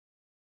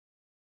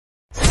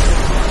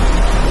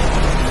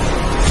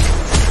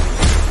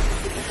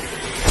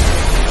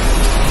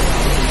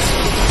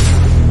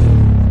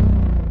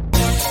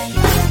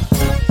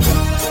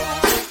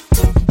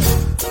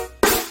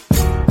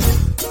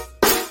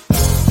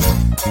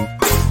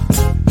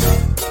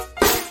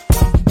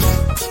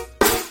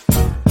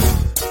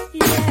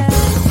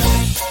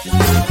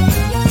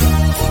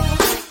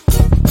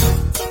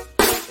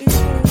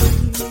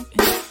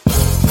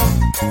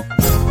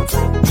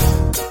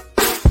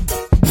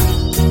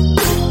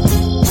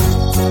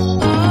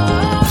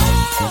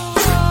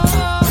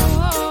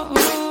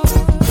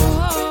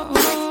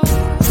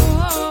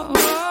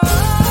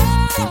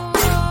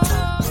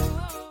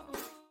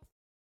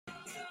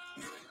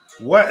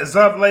What is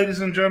up, ladies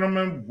and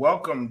gentlemen?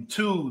 Welcome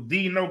to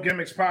the No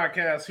Gimmicks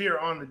podcast here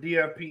on the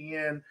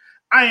DFPN.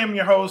 I am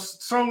your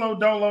host, Solo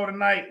Dolo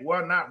tonight.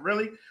 Well, not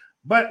really,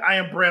 but I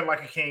am bred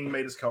like a king.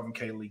 Made us Kelvin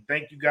K. Lee.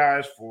 Thank you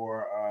guys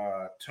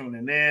for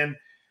tuning in.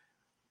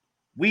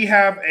 We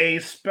have a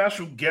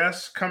special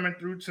guest coming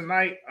through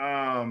tonight.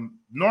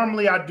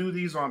 Normally I do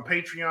these on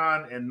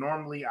Patreon, and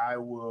normally I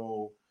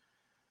will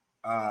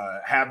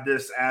have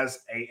this as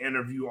a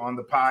interview on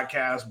the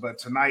podcast, but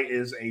tonight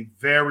is a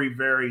very,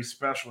 very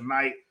special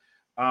night.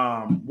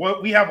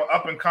 What we have an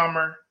up and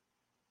comer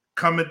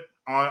coming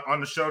on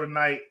the show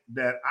tonight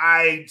that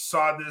I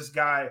saw this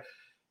guy,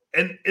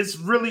 and it's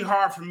really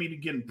hard for me to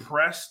get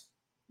impressed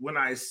when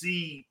I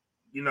see,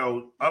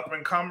 up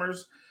and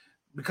comers,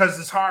 because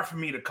it's hard for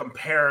me to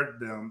compare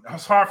them.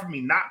 It's hard for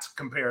me not to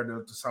compare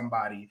them to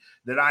somebody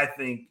that I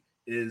think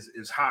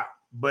is hot.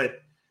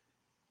 But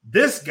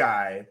this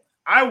guy,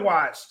 I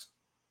watched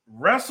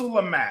wrestle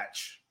a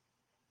match,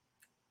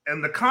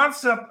 and the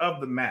concept of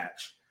the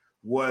match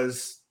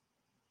was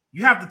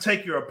you have to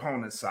take your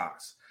opponent's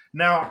socks.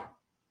 Now,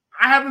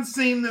 I haven't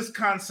seen this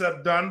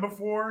concept done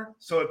before,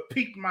 so it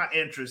piqued my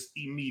interest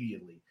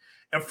immediately.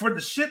 And for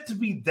the shit to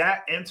be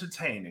that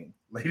entertaining,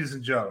 ladies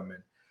and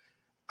gentlemen,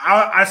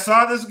 I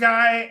saw this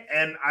guy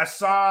and I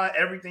saw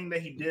everything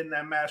that he did in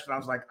that match, and I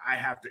was like, I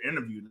have to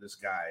interview this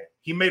guy.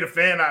 He made a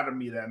fan out of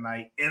me that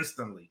night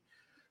instantly.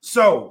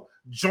 So,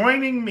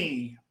 joining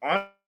me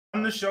on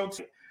the show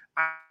today,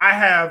 I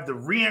have the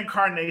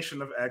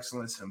reincarnation of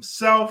excellence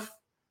himself,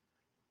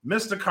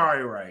 Mr.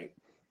 Kari Wright.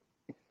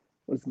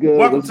 What's good?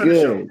 Welcome to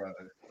the show,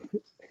 brother.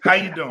 How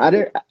you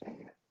doing?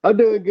 I'm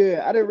doing good.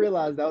 I didn't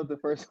realize that was the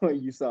first one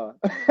you saw.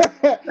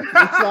 That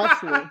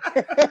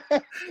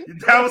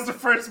was the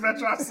first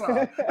match I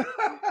saw.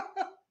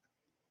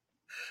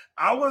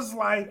 I was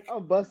like,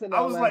 I'm busting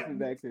out laughing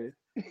back there.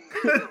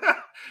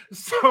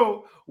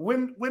 So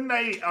when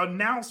they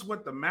announced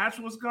what the match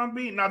was gonna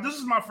be, now this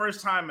is my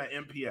first time at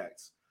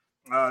MPX.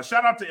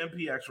 Shout out to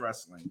MPX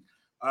Wrestling.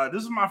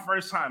 This is my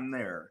first time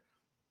there.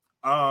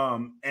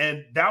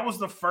 And that was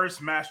the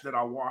first match that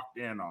I walked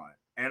in on.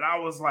 And I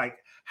was like,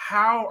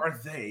 how are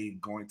they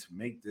going to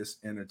make this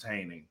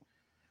entertaining?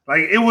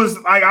 Like, it was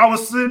like I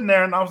was sitting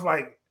there and I was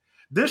like,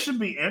 this should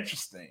be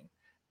interesting.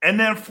 And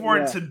then for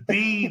it to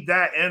be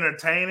that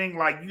entertaining,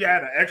 like you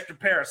had an extra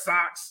pair of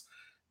socks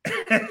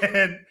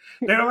and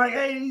they're like,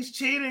 hey, he's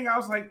cheating. I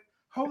was like,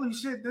 holy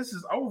shit, this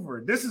is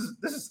over. This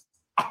is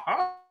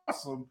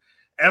awesome.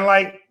 And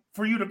like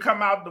for you to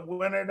come out the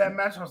winner of that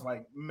match, I was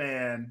like,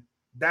 man,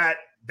 that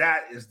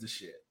is the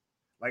shit.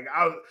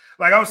 I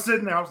was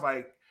sitting there, I was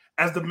like,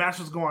 as the match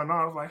was going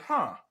on, I was like,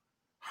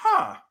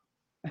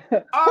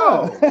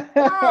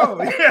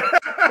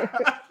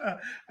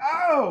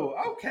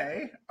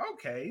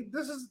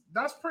 okay.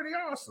 That's pretty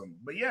awesome.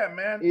 But yeah,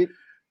 man,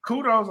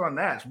 kudos on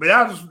that. But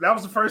that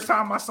was the first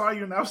time I saw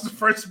you, and that was the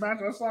first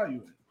match I saw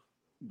you in.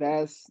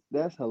 That's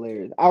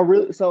hilarious. I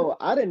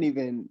didn't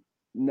even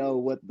know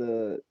what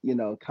the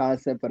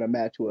concept of the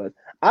match was.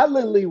 I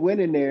literally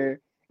went in there,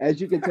 as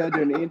you can tell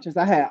during the entrance,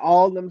 I had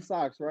all them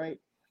socks, right?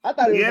 I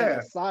thought it was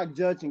like a sock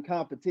judging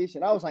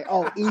competition. I was like,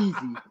 oh,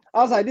 easy.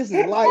 I was like, this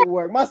is light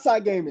work. My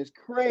sock game is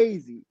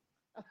crazy.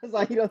 I was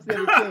like, you don't see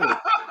anything.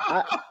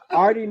 I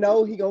already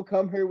know he gonna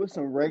come here with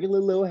some regular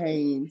little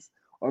Hanes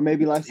or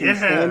maybe like some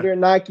standard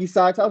Nike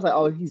socks. I was like,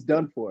 oh, he's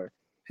done for.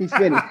 He's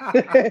finished.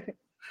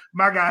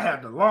 My guy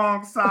had the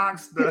long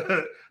socks,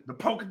 the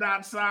polka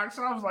dot socks.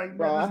 I was like,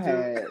 bro, I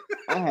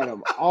had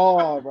them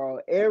all, bro.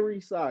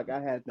 Every sock,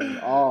 I had them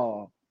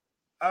all.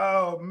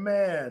 Oh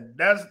man,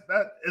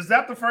 is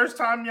that the first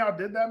time y'all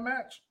did that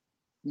match?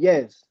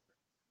 Yes.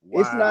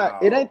 Wow.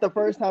 It ain't the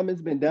first time it's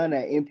been done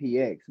at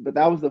MPX, but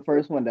that was the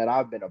first one that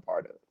I've been a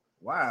part of.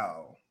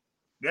 Wow.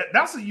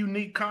 That's a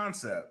unique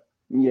concept.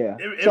 Yeah.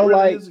 It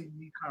really is a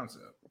unique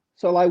concept.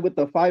 So like with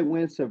the Fight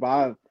Win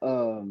Survive,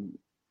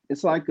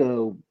 it's like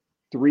a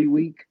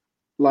 3-week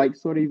like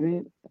sort of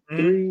event.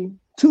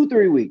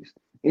 3 weeks.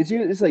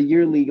 It's a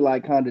yearly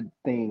like kind of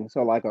thing.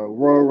 So like a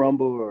Royal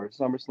Rumble or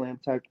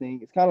SummerSlam type thing.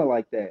 It's kind of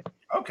like that.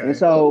 Okay. And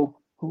so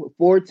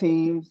 4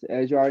 teams,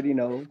 as you already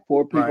know,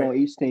 4 people on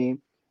each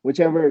team.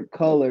 Whichever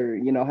color,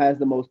 has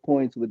the most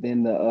points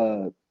within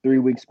the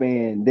 3-week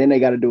span, then they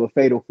got to do a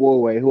fatal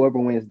 4-way. Whoever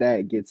wins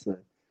that gets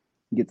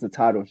a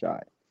title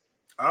shot.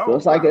 Oh, so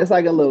it's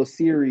like a little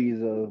series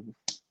of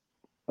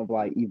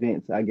like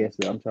events, I guess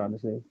that I'm trying to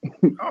say.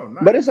 Oh,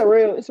 nice. But it's a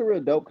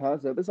real dope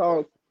concept. It's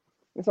all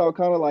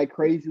kind of like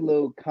crazy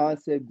little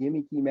concept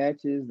gimmicky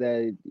matches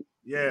that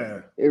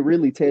it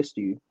really tests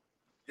you.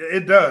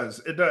 It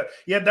does.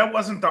 Yeah, that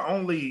wasn't the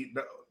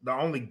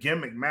only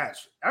gimmick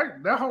match.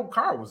 That whole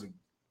card was a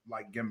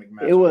like gimmick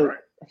match. It was right?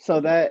 So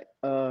that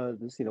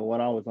let's see, the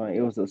one I was on, it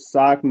was a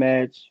sock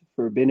match,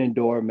 forbidden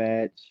door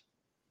match.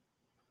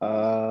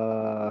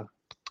 Was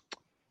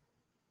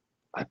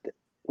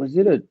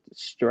it a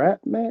strap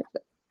match?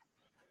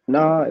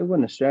 No, it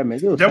wasn't a strap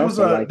match. There was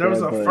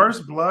a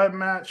first blood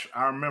match.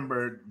 I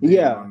remember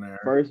being on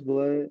there. First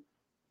blood.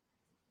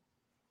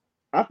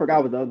 I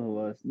forgot what the other one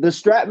was. The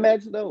strap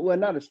match though, well,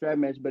 not a strap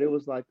match, but it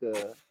was like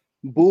a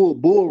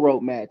bull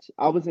rope match.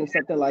 I was in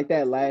something like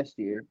that last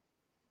year.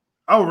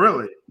 Oh,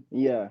 really?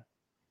 Yeah.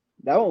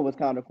 That one was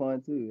kind of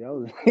fun too. That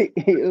was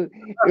it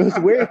was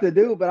weird to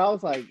do, but I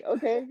was like,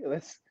 okay,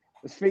 let's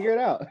figure it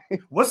out.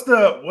 What's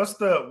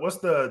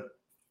the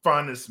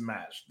funnest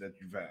match that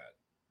you've had?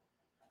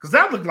 Because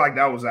that looked like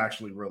that was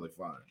actually really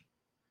fun.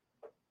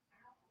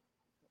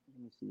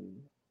 Let me see.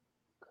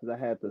 Because I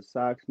had the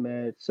socks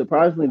match.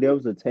 Surprisingly, there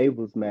was a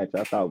tables match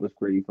I thought was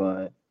pretty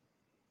fun.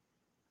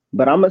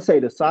 But I'm gonna say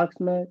the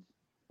socks match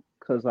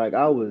because like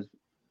that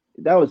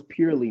was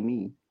purely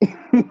me.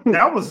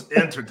 That was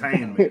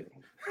entertainment.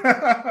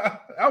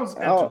 That was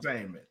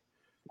entertainment.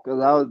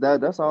 Because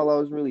that's all I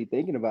was really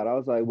thinking about. I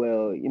was like,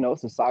 well,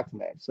 it's a socks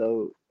match,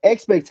 so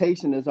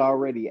expectation is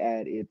already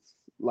at its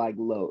like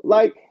low.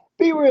 Like,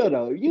 be real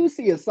though, you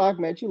see a sock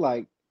match, you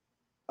like,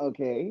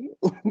 okay,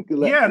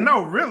 Yeah,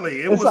 no,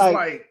 really, it it's was like,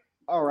 like,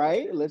 all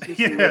right, let's just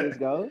see where this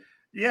goes.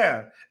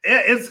 Yeah,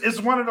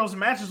 it's one of those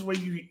matches where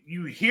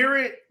you hear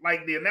it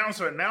like the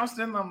announcer announced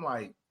it, and I'm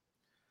like,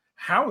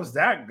 how is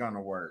that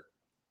gonna work?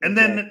 And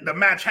Exactly. then the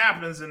match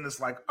happens, and it's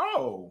like,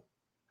 oh,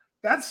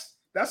 that's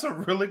a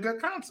really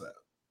good concept.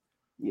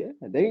 Yeah,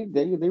 they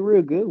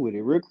real good with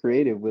it, real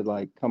creative with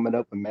like coming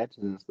up with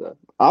matches and stuff.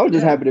 I was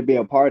just happy to be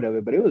a part of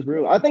it, but it was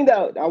real. I think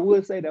that I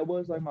would say that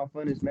was like my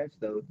funnest match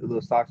though, the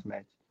little socks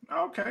match.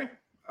 Okay.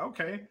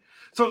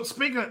 So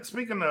speaking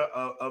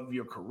of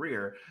your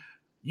career,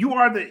 you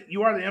are the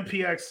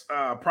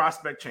MPX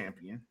prospect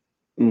champion.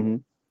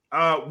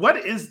 Mm-hmm. What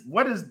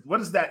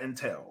does that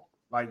entail?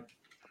 Like, I've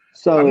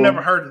So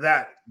never heard of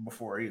that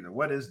before either.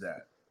 What is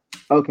that?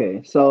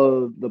 okay,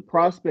 so the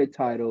prospect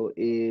title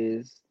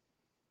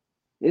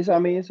it's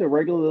a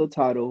regular little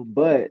title,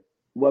 but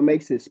what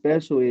makes it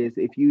special is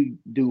if you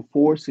do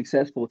 4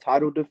 successful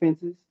title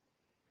defenses,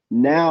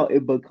 now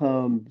it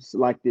becomes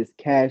like this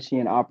cash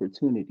in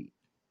opportunity.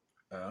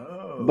 But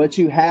Oh,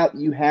 you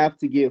have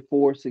to get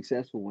 4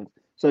 successful ones.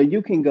 So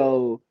you can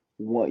go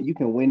one, you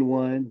can win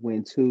one,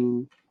 win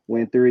two,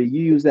 win three.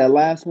 You use that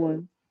last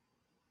one,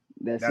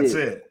 that's that's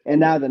it. it. And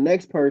now the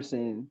next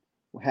person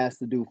has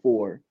to do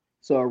 4.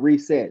 So it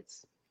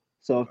resets.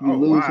 So if you Oh,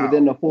 lose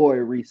within wow. the 4,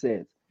 it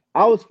resets.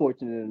 I was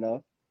fortunate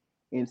enough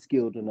and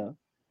skilled enough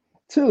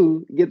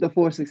to get the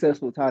 4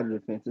 successful title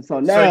defenses. So So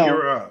now,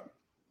 you're up.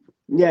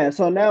 yeah,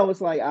 so now it's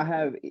like I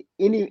have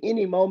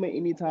any moment,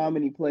 any time,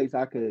 any place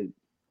I could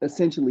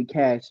essentially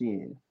cash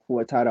in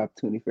for a title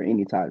opportunity for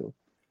any title.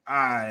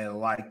 I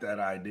like that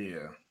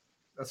idea.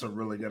 That's a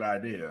really good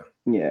idea.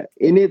 Yeah,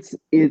 and it's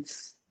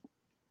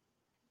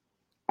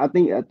I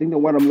think the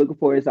word I'm looking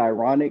for is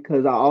ironic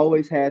because I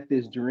always had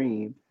this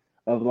dream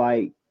of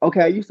like,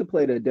 okay, I used to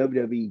play the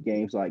WWE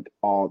games like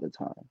all the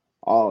time,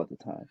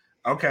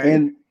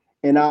 Okay.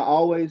 and I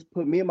always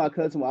put me and my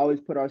cousin will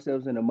always put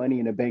ourselves in a Money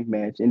in the Bank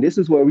match, and this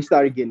is where we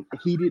started getting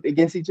heated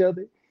against each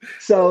other.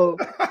 So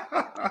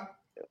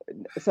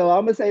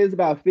I'm gonna say it's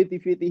about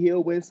 50-50.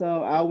 He'll win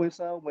some, I'll win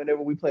some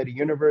whenever we play the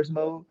universe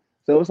mode.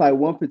 So it's like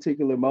one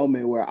particular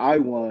moment where I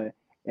won,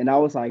 and I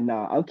was like,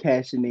 nah, I'm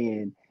cashing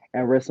in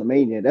at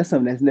WrestleMania. That's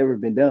something that's never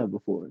been done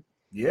before.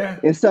 Yeah.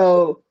 And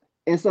so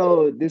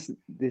this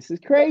is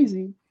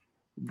crazy.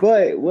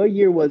 But what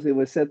year was it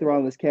when Seth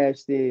Rollins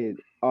cashed in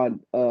on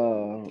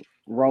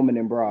Roman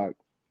and Brock?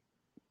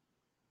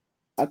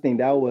 I think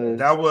that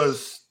That was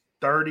was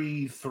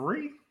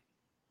 33.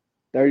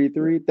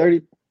 33,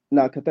 30,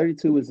 no, because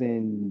 32 was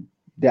in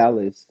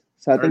Dallas.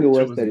 So I think it 32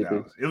 was was in 33.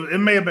 Dallas. It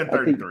may have been I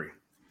think 33.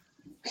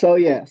 so.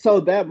 Yeah. So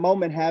that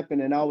moment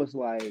happened, and I was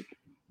like,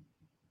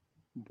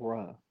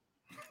 bruh.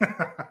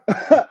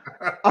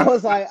 I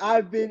was like,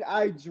 I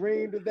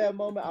dreamed of that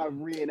moment. I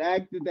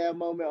reenacted that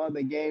moment on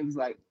the games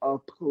like a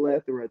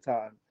plethora of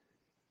times.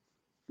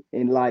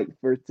 And like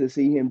for to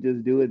see him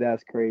just do it,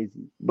 that's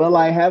crazy. But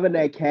like having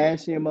that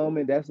cash in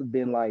moment, that's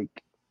been like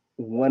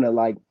one of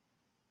like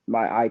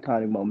my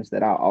iconic moments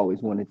that I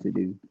always wanted to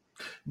do.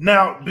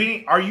 Now,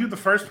 are you the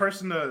first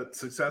person to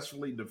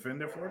successfully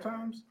defend it 4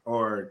 times?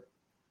 Or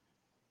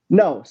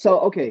No, so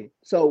okay,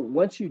 so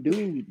once you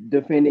do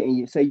defend it and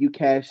you say you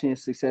cash in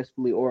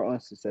successfully or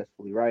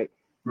unsuccessfully, right?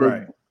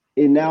 right.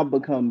 The it now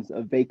becomes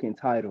a vacant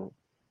title.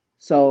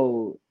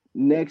 So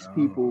next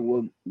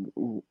people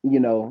Oh,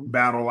 will,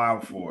 battle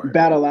out for it.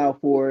 battle out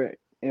for it,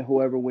 and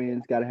whoever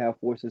wins got to have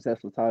 4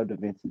 successful title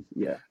defenses.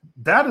 Yeah,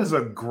 That is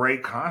a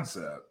great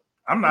concept.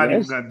 I'm not even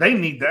yes, gonna they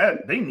need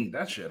that. They need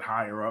that shit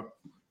higher up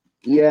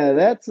in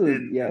it's the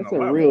a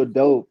level. real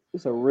dope.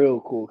 It's a real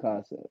cool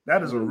concept.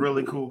 That is a Really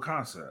really cool. cool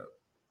concept.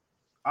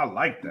 I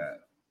like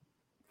that.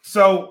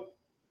 So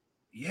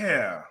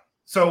yeah.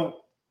 So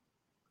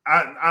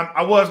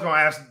I was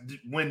gonna ask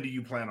when do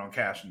you plan on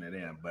cashing it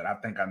in, but I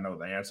think I know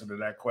the answer to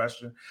that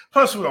question.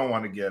 Plus, we don't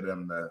want to give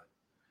them the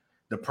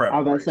I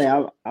was about to say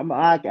preparation.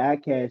 I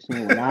cash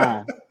in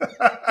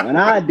when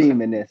I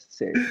deem it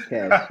necessary to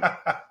cash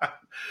in.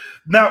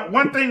 Now,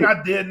 one thing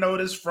I did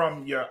notice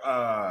from your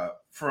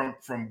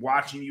from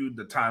watching you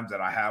the times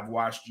that I have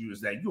watched you is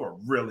that you are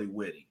really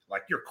witty.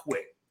 Like you're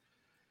quick.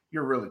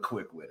 You're really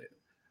quick with it.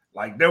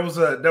 Like there was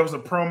a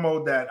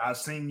promo that I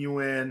seen you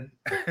in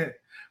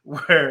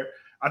where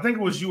I think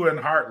it was you and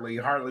Hartley.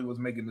 Hartley was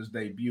making his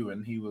debut,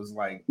 and he was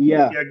like,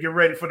 Yeah. "Yeah, get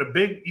ready for the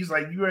big." He's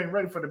like, "You ain't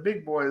ready for the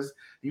big boys."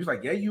 He was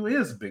like, "Yeah, you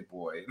is a big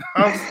boy." And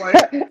I was like,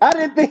 I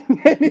didn't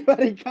think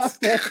anybody got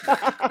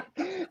that.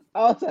 I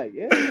was like,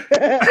 yeah.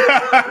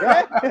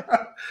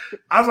 Yeah.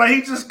 I was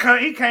like,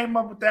 he came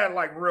up with that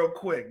like real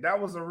quick.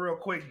 That was a real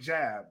quick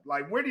jab.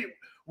 Like, where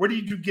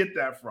did you get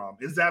that from?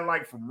 Is that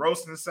like from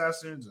roasting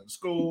sessions in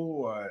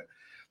school, or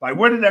like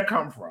where did that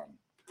come from?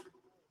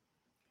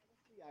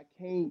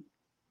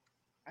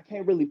 I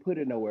can't really put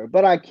it nowhere,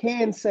 but I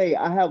can say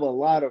I have a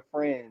lot of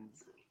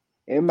friends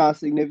and my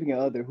significant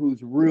other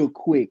who's real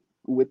quick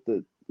with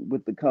the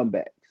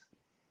comebacks.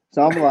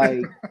 So I'm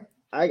like,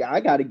 I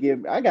gotta get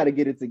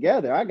it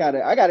together. I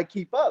gotta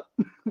keep up.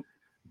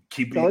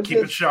 Keep So it it's keep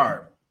it just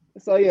sharp.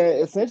 so yeah,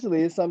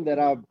 essentially it's something that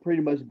I've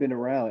pretty much been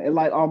around. And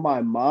like on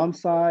my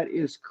mom's side,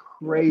 it's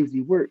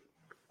crazy. We're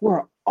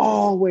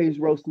always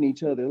roasting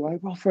each other,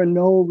 like bro, for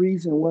no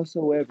reason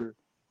whatsoever.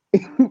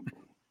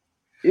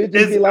 It'd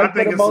just be I like for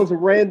think the it's most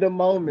random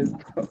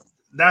moments.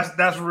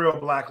 that's real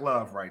black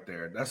love right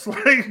there. That's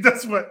like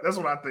that's what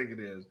I think it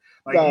is.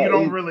 Like No, you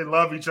don't really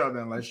love each other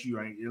unless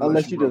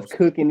unless you you're just roast.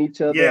 cooking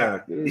each other Yeah,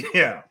 up.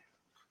 yeah.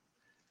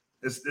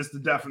 It's the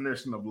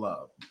definition of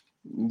love.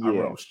 I Yeah.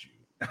 roast you.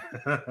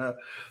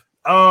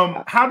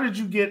 How did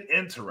you get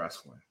into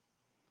wrestling?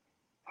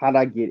 How'd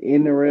I get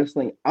into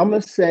wrestling? I'm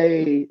gonna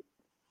say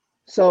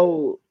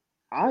so.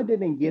 I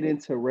didn't get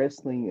into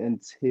wrestling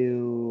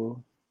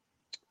until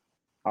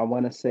I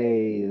want to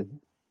say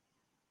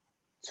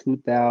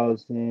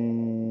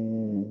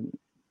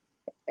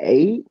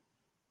 2008,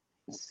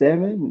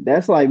 7.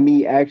 That's like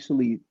me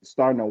actually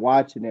starting to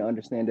watch it and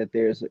understand that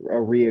there's a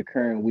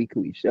reoccurring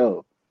weekly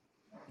show.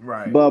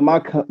 Right. But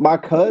my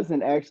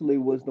cousin actually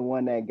was the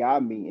one that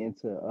got me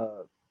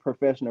into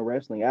professional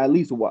wrestling, at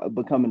least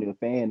becoming a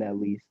fan at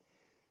least.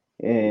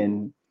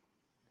 And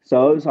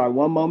so it was like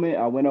one moment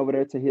I went over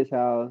there to his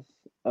house.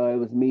 It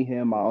was me,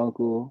 him, my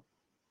uncle,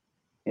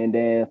 and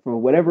then for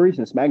whatever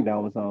reason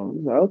SmackDown was on. He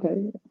was like,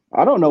 okay,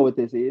 I don't know what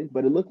this is,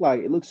 but it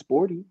looks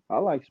sporty. I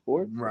like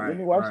sports. So let me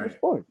Right. watch some Right.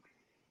 sports.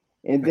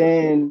 And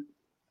then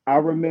I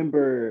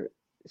remember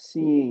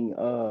seeing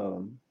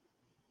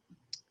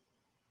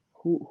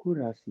who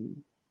did I see?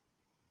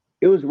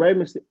 It was Rey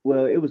Mysterio.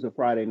 Well, it was a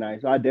Friday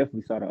night, so I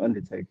definitely saw the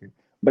Undertaker.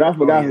 But I Oh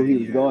forgot yeah, who he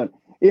was yeah. going.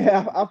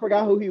 Yeah, I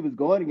forgot who he was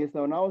going against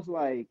though, and I was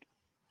like,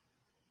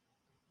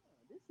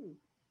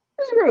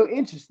 this is real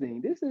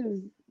interesting. This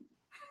is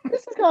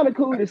kind of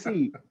cool to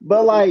see.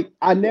 But like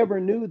I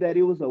never knew that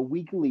it was a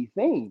weekly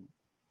thing.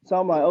 So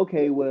I'm like,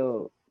 okay,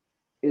 well,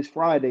 it's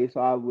Friday, so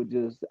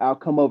I'll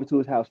come over to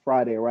his house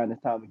Friday around this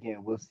time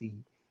again. We'll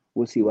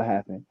see what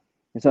happens.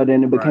 And so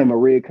then it became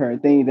Right. a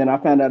reoccurring thing. Then I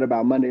found out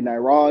about Monday Night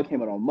Raw. It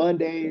came out on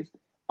Mondays.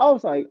 I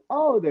was like,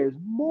 oh, there's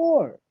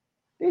more.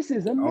 This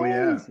is Oh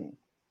yeah. amazing.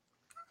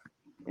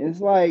 And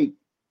it's like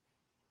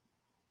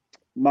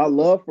my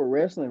love for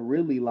wrestling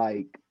really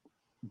like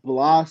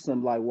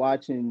blossomed like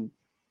watching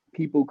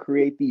people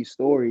create these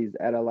stories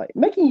at a like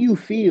making you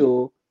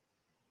feel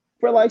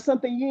for like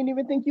something you didn't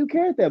even think you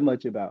cared that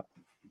much about.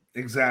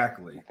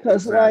 Exactly.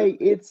 Cause like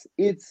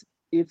Exactly.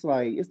 it's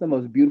like it's the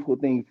most beautiful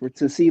thing for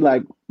to see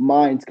like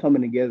minds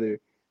coming together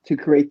to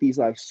create these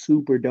like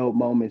super dope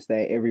moments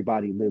that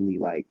everybody literally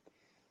like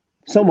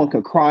someone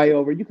could cry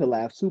over, you could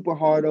laugh super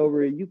hard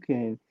over it,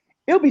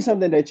 it'll be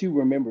something that you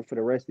remember for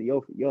the rest of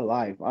your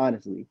life,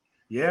 honestly.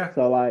 Yeah.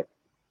 So like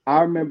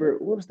I remember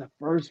what was the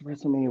first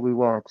WrestleMania we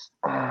watched?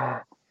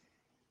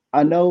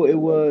 I know it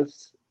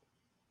was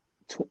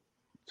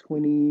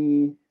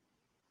 20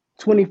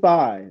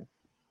 25.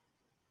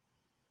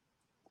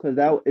 Because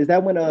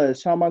that when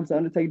Shawn Michaels and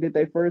Undertaker did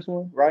their first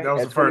one, right? That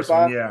was At the first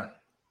one. 25. Yeah.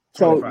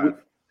 So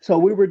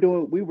 25.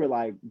 we were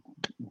like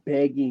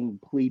begging,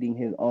 pleading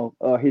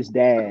his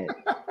dad,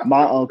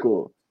 my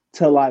uncle,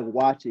 to like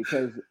watch it.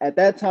 Cause at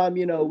that time,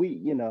 we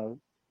didn't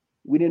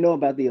know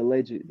about the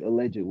alleged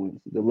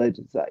ones, the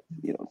alleged sites,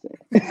 you know what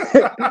I'm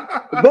saying?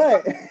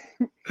 But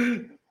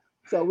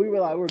so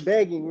we're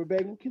begging,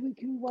 can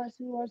we watch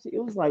it?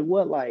 It was like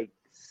what, like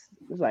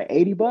it was like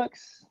 $80,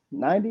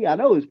 90. I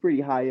know it was pretty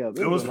high up.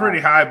 It It was a was pretty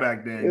lot. high back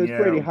It then. was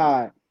pretty Yeah.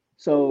 high.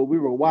 So we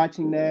were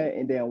watching that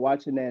and then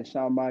watching that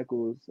Shawn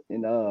Michaels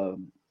and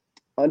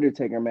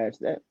Undertaker match.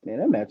 That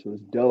match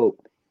was dope.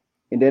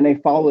 And then they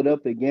followed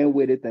up again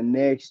with it the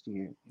next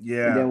year. And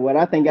Yeah. then what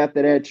I think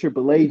after that,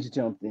 Triple H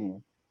jumped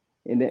in.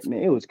 And that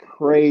man, it was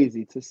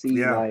crazy to see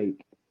Yeah.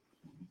 like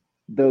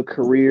the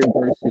career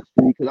versus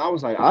because I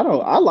was like, I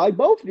like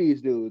both of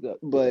these dudes,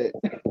 but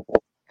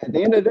at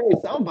the end of the day,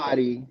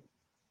 somebody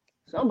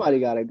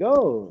gotta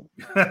go.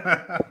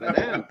 But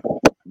that,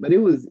 but it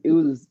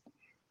was.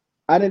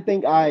 I didn't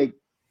think I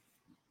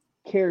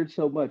cared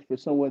so much for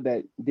someone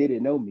that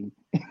didn't know me,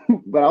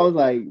 but I was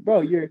like,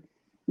 bro, your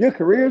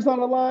career's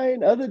on the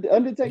line. You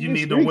Undertaker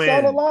need to streaks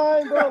on the win.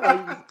 line,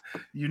 bro.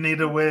 You need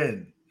to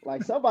win.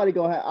 Like somebody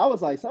gonna have. I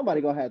was like,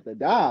 somebody gonna have to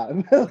die,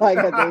 like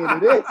at the end of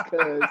this,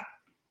 because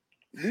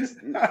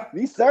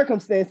these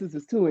circumstances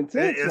is too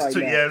intense It's right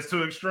too now. yeah, it's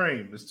too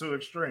extreme. It's too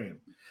extreme.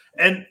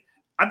 And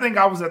I think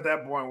I was at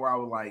that point where I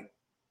was like,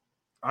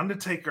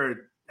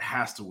 Undertaker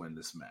has to win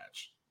this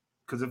match.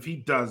 Because if he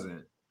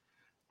doesn't,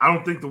 I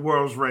don't think the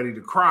world's ready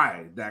to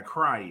cry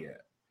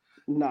yet.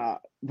 Nah,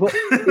 but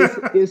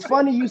it's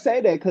funny you say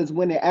that because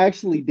when it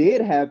actually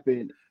did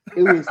happen,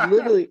 it was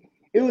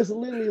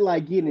literally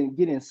like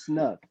getting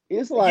snuck.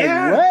 It's like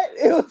Yeah. what?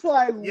 It was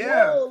like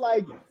Yeah. whoa,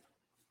 like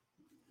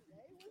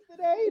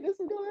today this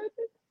is gonna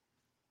happen.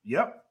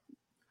 Yep.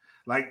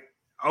 Like,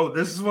 oh,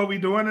 this is what we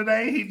doing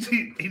today.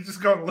 He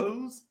just gonna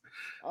lose.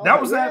 That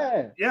was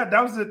that. Yeah,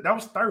 that was it. That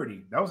was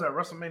 30. That was at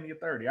WrestleMania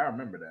 30. I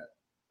remember that.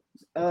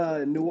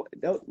 New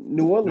Orleans,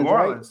 New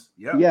Orleans.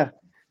 Right? Yep. Yeah.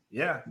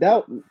 Yeah.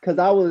 That because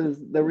I was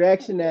the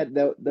reaction at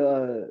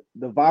the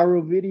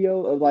viral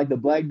video of like the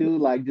black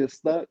dude like just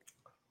stuck.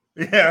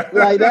 Yeah.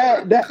 Like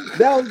that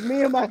was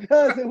me and my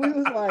cousin. We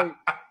was like,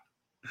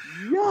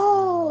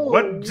 yo,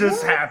 what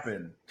just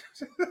happened?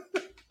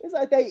 It's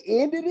like they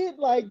ended it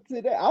like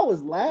today. I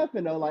was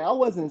laughing though, like I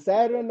wasn't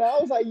sad or not. I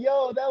was like,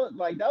 yo, that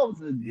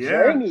was a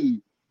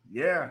journey.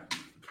 Yeah.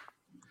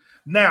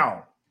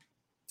 Now,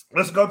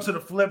 let's go to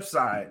the flip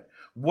side.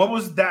 What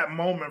was that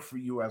moment for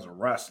you as a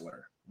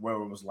wrestler where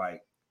it was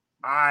like,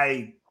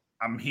 I'm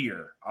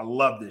here. I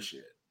love this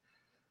shit.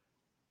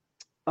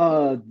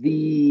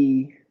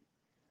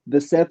 The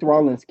Seth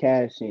Rollins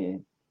cash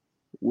in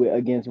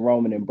against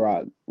Roman and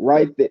Brock.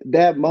 Right,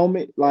 that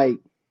moment, like,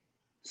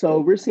 so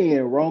we're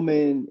seeing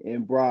Roman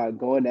and Brock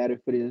going at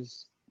it for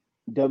this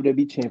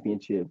WWE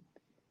Championship.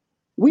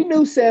 We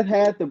knew Seth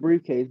had the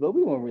briefcase, but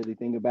we weren't really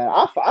thinking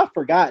about it. I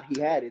forgot he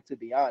had it, to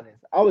be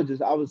honest. I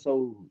was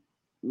so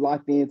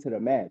locked into the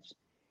match.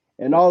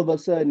 And all of a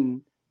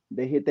sudden,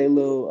 they hit their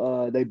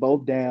little, they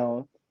both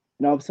down,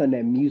 and all of a sudden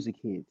that music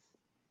hits.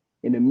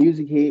 And the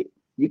music hit,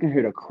 you can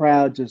hear the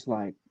crowd just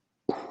like,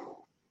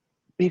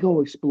 big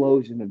old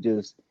explosion of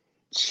just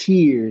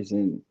cheers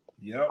and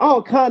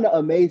all kind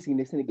of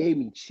amazingness, and it gave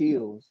me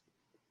chills.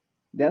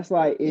 That's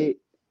like it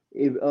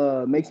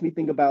makes me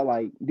think about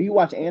like, do you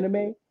watch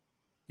anime?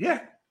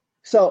 Yeah.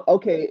 So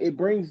okay, it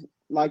brings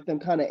like them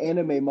kind of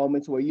anime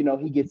moments where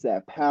he gets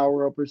that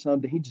power up or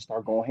something. He just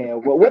start going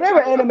ham. Well,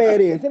 whatever anime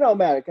it is, it don't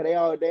matter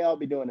because they all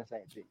be doing the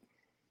same thing.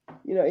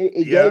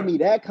 It gave me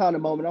that kind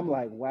of moment. I'm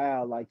like,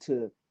 wow, like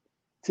to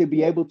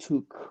be able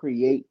to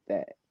create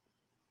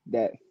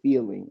that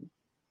feeling.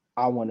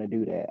 I want to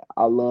do that.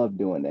 I love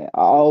doing that.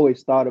 I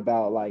always thought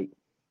about like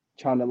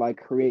trying to like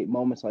create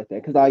moments like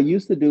that because I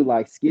used to do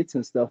like skits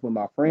and stuff with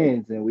my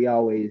friends, and we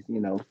always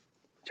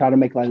try to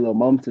make like little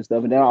moments and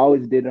stuff. And then I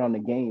always did it on the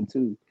game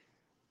too.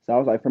 So I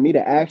was like, for me to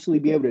actually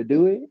be able to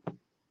do it,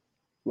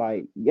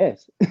 like,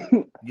 yes,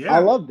 I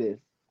love this,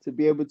 to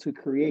be able to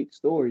create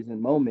stories and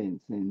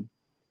moments and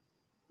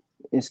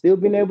still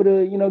being able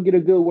to get a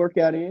good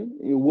workout in,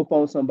 whoop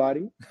on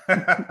somebody,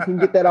 you can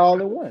get that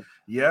all in one.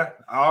 Yeah,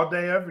 all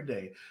day, every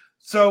day.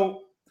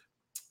 So,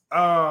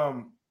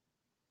 what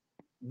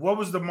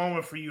was the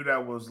moment for you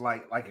that was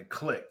like it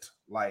clicked?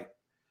 Like,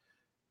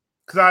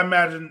 because I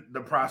imagine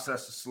the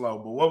process is slow,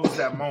 but what was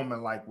that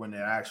moment like when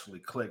it actually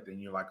clicked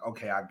and you're like,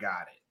 okay, I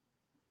got it?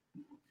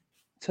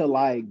 To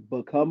like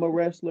become a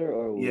wrestler,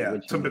 or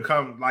to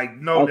become like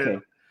okay.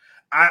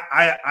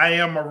 that I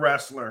am a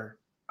wrestler.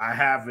 I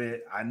have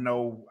it. I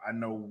know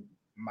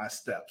my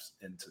steps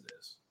into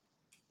this.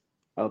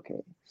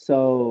 Okay,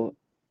 so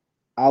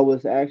I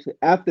was actually,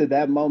 after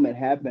that moment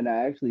happened,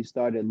 I actually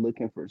started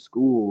looking for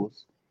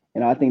schools.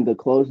 And I think the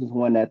closest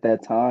one at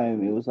that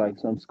time, it was like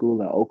some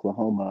school in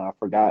Oklahoma. I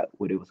forgot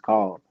what it was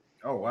called.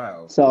 Oh,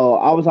 wow. So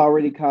I was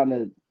already kind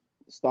of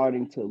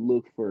starting to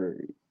look for,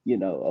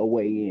 a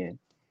way in.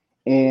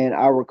 And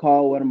I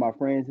recall one of my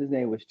friends, his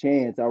name was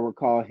Chance. I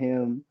recall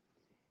him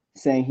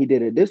saying he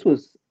did it. This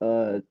was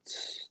 3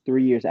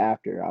 years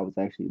after I was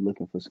actually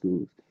looking for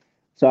schools.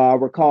 So I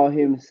recall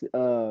him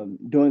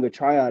doing a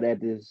tryout at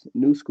this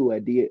new school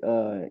in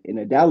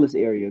the Dallas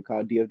area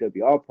called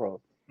DFW All Pro.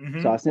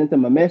 Mm-hmm. So I sent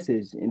them a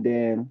message, and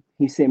then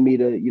he sent me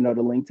the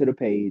link to the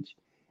page.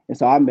 And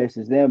so I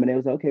messaged them, and they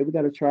was like, okay, we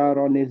got a tryout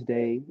on this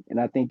day. And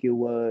I think it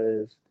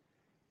was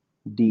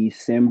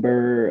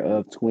December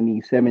of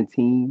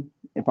 2017,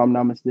 if I'm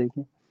not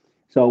mistaken.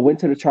 So I went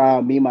to the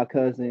tryout, me, my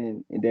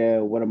cousin, and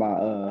then one of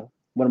my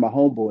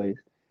homeboys.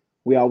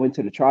 We all went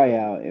to the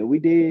tryout, and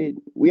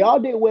we all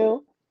did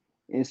well.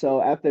 And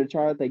so after the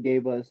tryout, they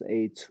gave us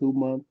a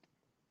 2-month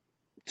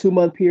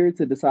period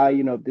to decide,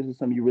 if this is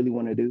something you really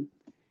want to do.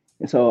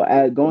 And so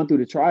going through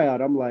the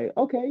tryout, I'm like,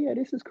 okay, yeah,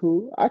 this is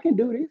cool. I can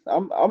do this.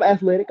 I'm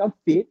athletic. I'm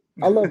fit.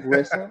 I love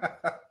wrestling.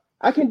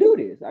 I can do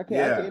this. I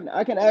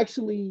can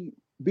actually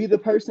be the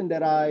person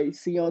that I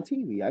see on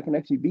TV. I can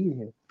actually be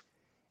him.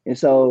 And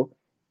so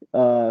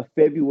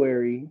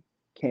February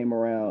came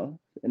around,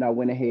 and I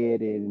went ahead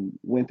and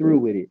went through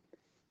with it.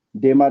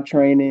 Did my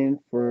training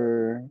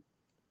for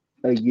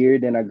a year,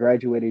 then I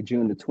graduated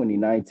June of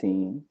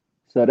 2019.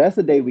 So that's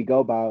the day we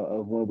go by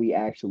of when we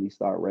actually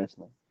start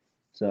wrestling.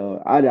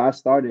 So I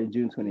started in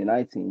June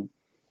 2019,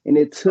 and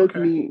it took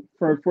me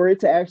for it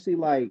to actually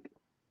like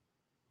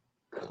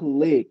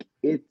click.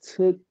 It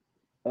took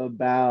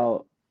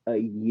about a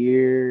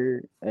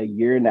year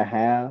and a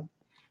half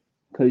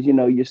because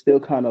you're still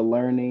kind of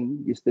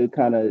learning. You're still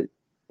kind of.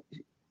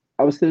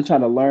 I was still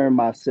trying to learn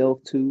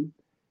myself too,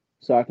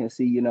 so I can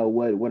see,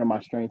 what are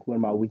my strengths, what are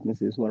my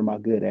weaknesses, what am I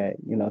good at,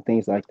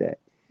 things like that.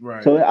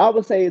 Right. So I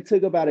would say it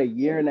took about a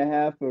year and a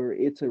half for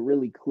it to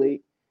really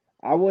click.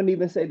 I wouldn't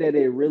even say that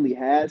it really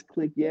has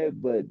clicked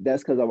yet, but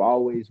that's because I'm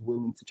always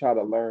willing to try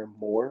to learn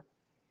more.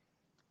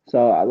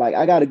 So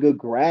I got a good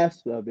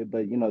grasp of it,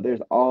 but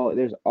there's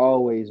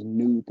always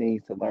new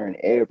things to learn.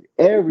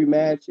 Every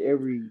match,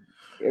 every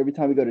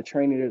time we go to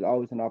training, there's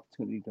always an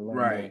opportunity to learn more.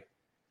 Right.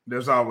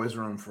 There's always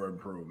room for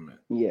improvement.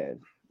 Yes.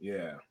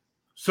 Yeah.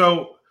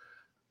 So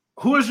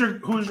who is your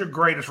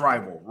greatest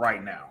rival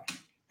right now?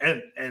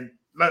 And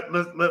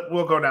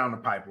we'll go down the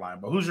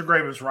pipeline, but who's your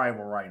greatest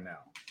rival right now?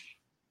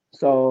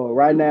 So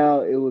right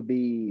now it would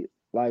be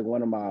like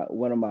one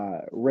of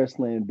my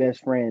wrestling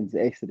best friends,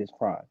 Exodus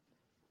Prime.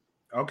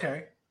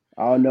 Okay.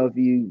 I don't know if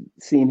you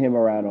seen him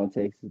around on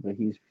Texas, but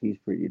he's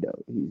pretty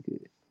dope. He's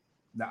good.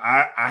 Now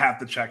I have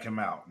to check him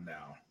out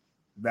now.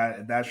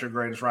 That's your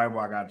greatest rival.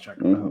 I gotta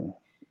check him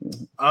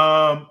Hmm.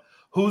 out.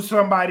 Who's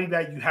somebody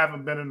that you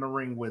haven't been in the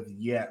ring with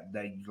yet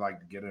that you'd like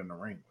to get in the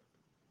ring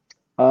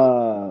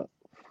Uh,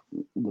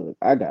 Look,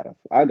 I got a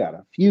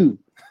few.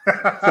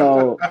 with?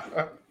 So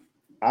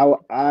I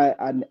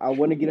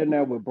want to get in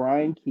there with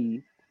Brian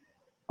Keith.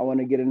 I want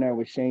to get in there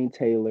with Shane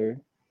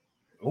Taylor.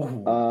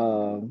 Ooh,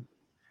 Um,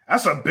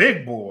 that's a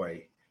big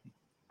boy.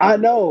 I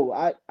know.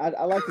 I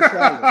like the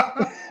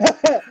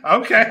challenge.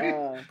 Okay.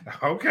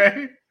 uh,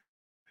 Okay.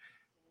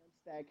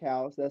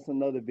 Stackhouse, that's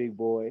another big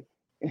boy.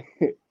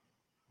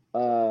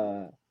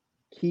 uh,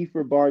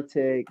 Kiefer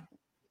Bartek.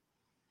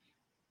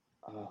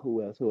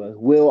 Who else? Who else?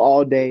 Will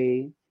All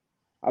Day.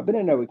 I've been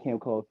in there with Cam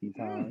Cole a few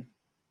Hmm. times.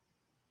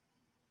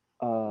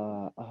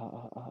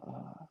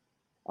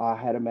 I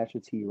had a match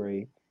with T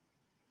Ray.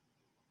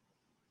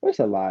 It's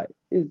a lot.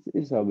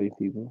 It's so many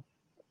people.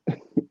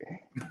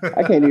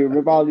 I can't even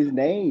remember all these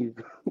names.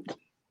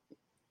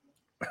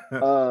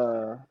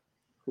 Uh,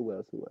 who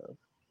else? Who else?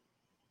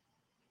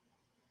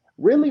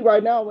 Really,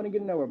 right now, I want to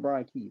get in there with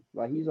Brian Keith.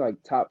 Like he's like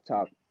top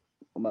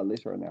on my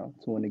list right now.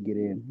 To want to get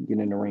in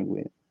the ring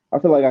with. I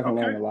feel like I can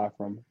learn Okay. a lot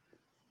from him.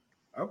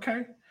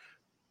 Okay.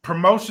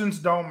 Promotions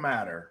don't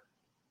matter.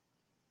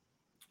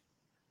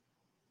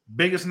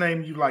 Biggest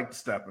name you like to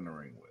step in the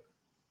ring with?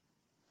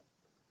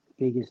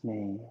 Biggest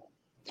name.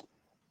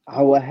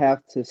 I would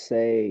have to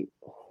say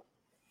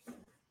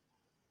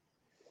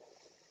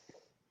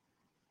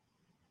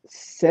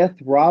Seth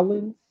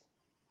Rollins.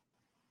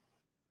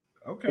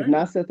 If Okay.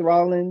 not Seth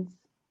Rollins,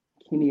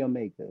 Kenny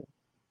Omega.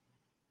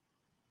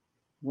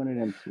 One of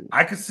them two.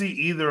 I could see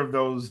either of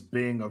those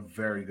being a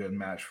very good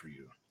match for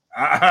you.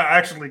 I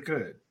actually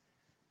could.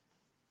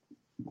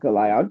 Cause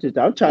like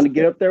I'm trying to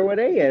get up there where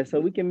they at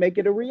so we can make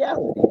it a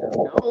reality. I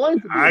don't want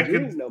it to be a I could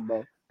dream no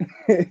more.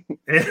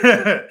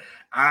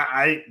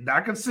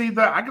 I could see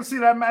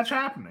that match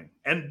happening.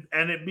 And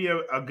it'd be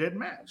a good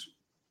match.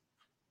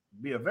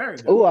 Be a very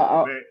good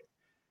Oh, match.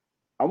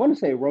 I want to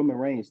say Roman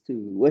Reigns too.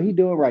 What he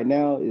doing right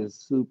now is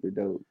super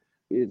dope.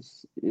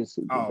 It's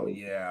super Oh dope.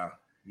 yeah.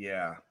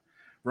 Yeah.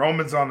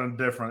 Roman's on a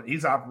different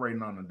he's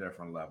operating on a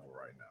different level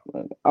right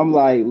now. I'm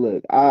like,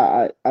 look,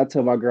 I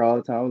tell my girl all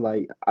the time, I'm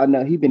like, I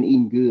know he been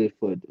eating good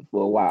for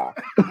a while.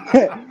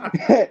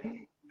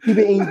 He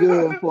been eating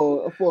good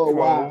for a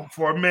while.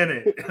 For a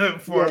minute.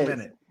 For a Yes.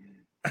 minute.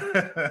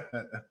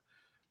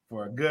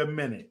 For a good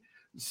minute.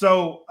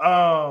 So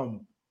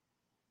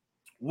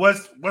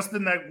what's the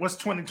next what's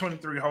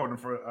 2023 holding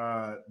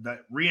for the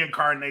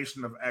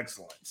reincarnation of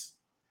excellence?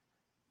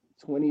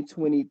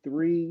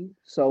 2023.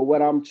 So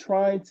what I'm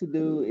trying to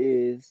do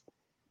is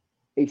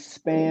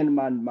expand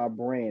my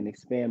brand,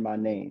 expand my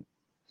name.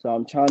 So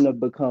I'm trying to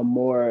become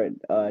more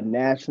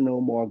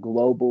national, more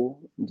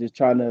global. I'm just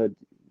trying to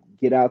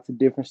get out to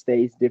different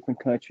states, different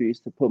countries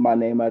to put my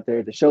name out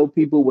there to show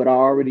people what I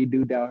already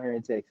do down here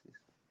in Texas.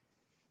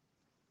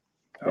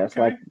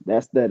 Okay.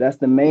 That's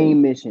the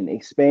main mission: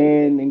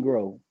 expand and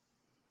grow.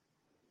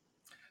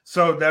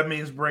 So that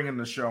means bringing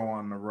the show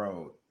on the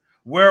road.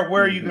 Where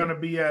are you Hmm. going to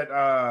be at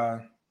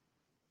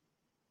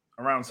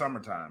around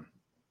summertime?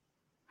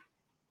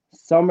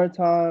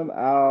 Summertime,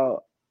 I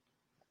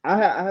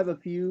have a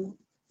few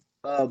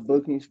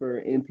bookings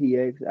for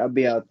NPX. I'll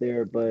be out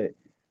there, but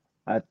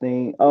I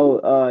think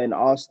in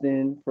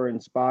Austin for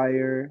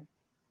Inspire,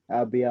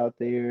 I'll be out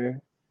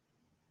there.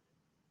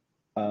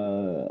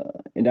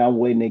 And I'm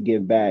waiting to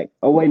get back.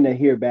 I'm waiting to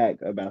hear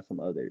back about some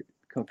other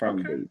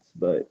confirmed Okay. dates,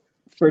 but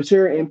for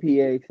sure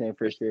NPX and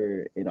for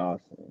sure in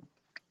Austin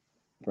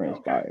for Okay.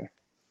 Inspire.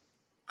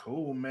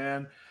 Cool,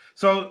 man.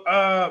 So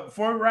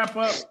before we wrap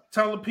up,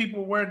 tell the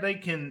people where they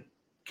can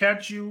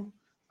catch you.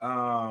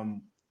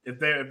 Um, if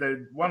they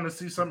want to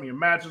see some of your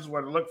matches,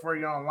 where to look for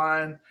you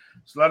online,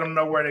 just let them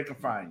know where they can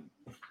find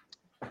you.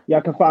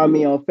 Y'all can find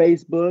me on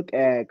Facebook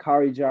at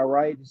Kari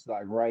Wright. It's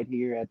like right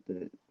here at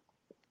the.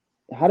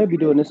 How they be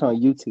doing this on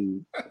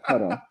YouTube?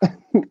 Hold on,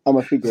 I'm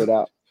gonna figure it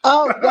out.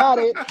 Oh, got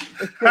it.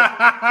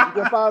 You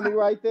can find me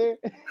right there.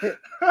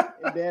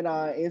 And then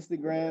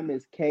Instagram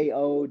is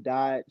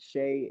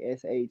ko.shea,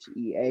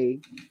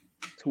 SHEA.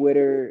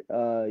 Twitter,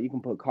 you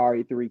can put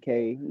Kari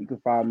 3K. You can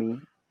find me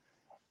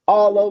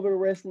all over the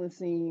wrestling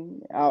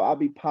scene. I'll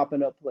be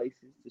popping up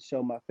places to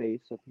show my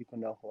face so people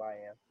know who I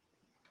am.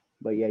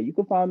 But yeah, you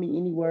can find me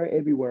anywhere,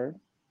 everywhere.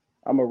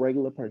 I'm a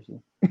regular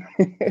person.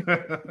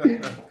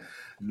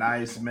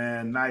 Nice,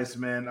 man. Nice,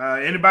 man.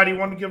 Anybody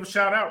want to give a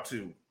shout out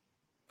to?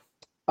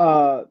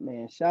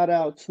 Man, shout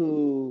out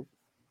to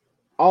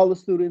all the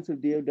students of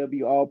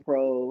DFW All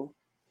Pro,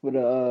 for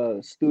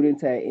the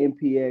students at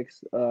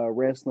MPX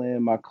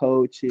Wrestling, my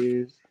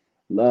coaches,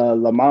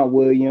 Lamont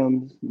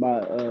Williams,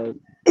 my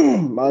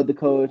my other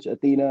coach,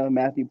 Athena,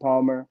 Matthew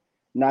Palmer,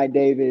 Knight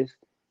Davis.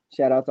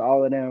 Shout out to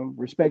all of them.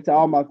 Respect to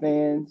all my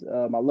fans,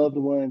 my loved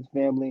ones,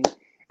 family,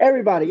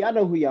 everybody. Y'all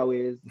know who y'all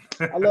is.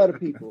 I love the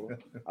people.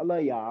 I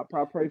love y'all. I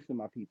probably pray for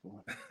my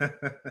people.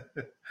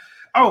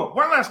 Oh,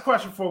 one last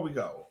question before we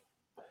go.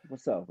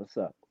 What's up? What's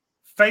up?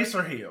 Face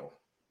or heel?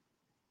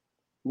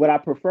 What I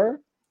prefer?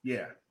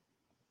 Yeah.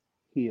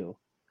 Heel.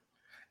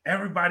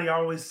 Everybody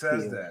always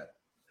says Heel. that.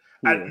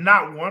 Heel.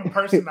 Not one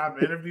person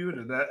I've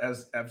interviewed that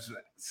has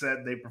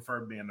said they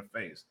prefer being the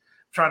face.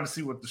 I'm trying to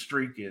see what the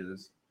streak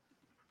is.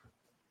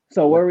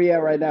 So where are we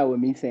at right now with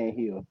me saying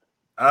heel?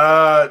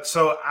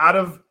 So out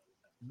of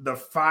the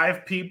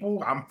 5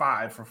 people, I'm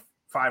 5 for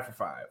 5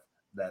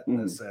 that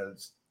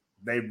says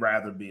they'd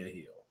rather be a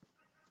heel.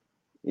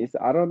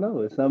 I don't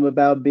know. It's something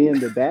about being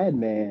the bad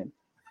man.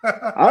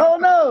 I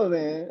don't know,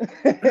 man.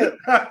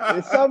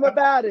 There's something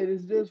about it.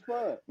 It's just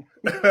fun.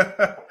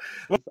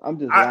 Well, I'm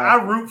just. I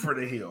root for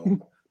the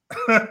heel.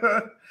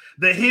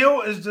 The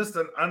heel is just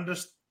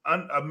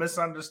a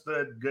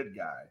misunderstood good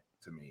guy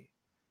to me.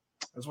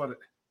 That's what it.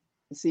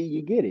 See,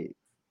 you get it.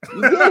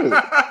 You get it.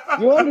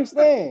 You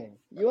understand.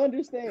 You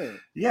understand.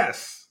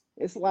 Yes.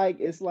 It's like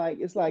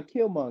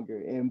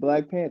Killmonger in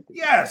Black Panther.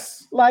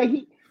 Yes. Like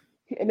he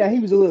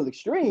was a little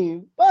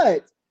extreme,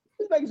 but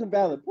he's making some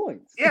valid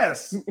points.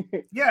 Yes.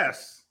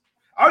 Yes.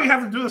 All you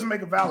have to do is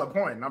make a valid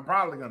point, and I'm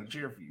probably going to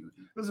cheer for you.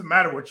 It doesn't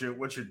matter what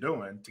you're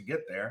doing to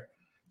get there.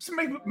 Just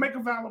make a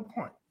valid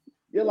point.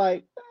 You're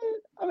like,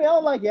 I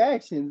don't like your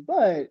actions,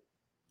 but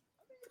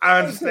I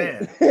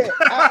understand.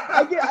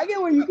 I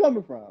get where you're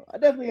coming from. I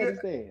definitely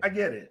understand. I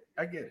get it.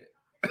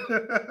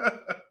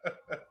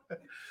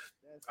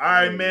 All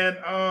right, man.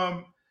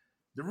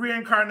 The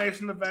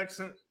reincarnation of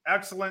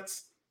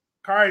excellence,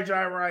 Kari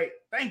Wright.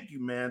 Thank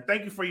you, man.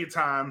 Thank you for your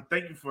time.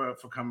 Thank you for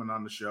coming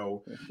on the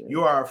show. Okay.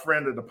 You are a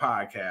friend of the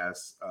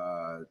podcast.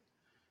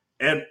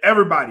 And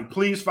everybody,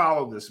 please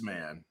follow this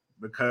man,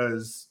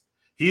 because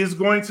he is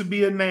going to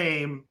be a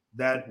name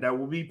that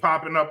will be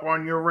popping up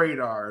on your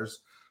radars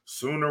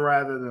sooner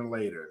rather than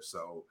later.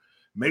 So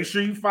make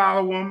sure you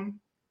follow him.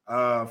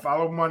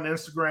 Follow him on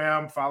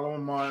Instagram. Follow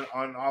him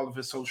on all of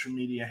his social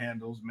media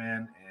handles,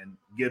 man, and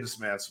give this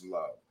man some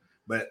love.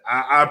 But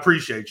I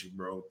appreciate you,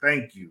 bro.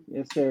 Thank you.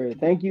 Yes, sir.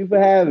 Thank you for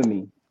having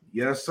me.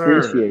 Yes, sir.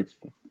 Appreciate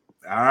you.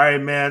 All right,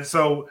 man.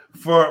 So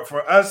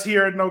for us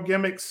here at No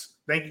Gimmicks,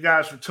 thank you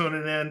guys for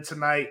tuning in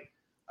tonight.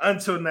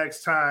 Until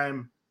next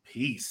time,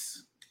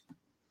 peace.